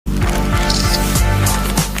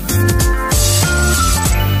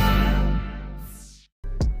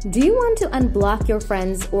Do you want to unblock your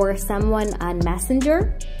friends or someone on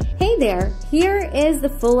Messenger? Hey there, here is the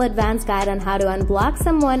full advanced guide on how to unblock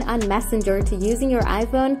someone on Messenger to using your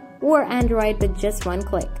iPhone or Android with just one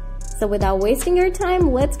click. So without wasting your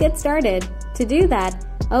time, let's get started. To do that,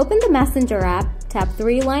 open the Messenger app, tap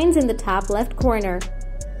three lines in the top left corner.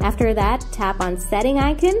 After that, tap on Setting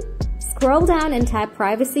icon, scroll down and tap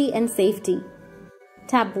Privacy and Safety.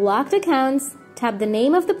 Tap Blocked Accounts, tap the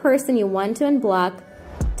name of the person you want to unblock,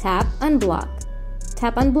 tap Unblock.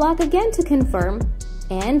 Tap Unblock again to confirm,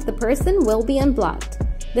 and the person will be unblocked.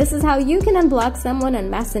 This is how you can unblock someone on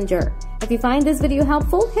Messenger. If you find this video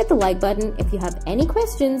helpful, hit the like button. If you have any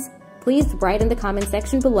questions, please write in the comment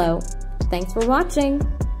section below. Thanks for watching.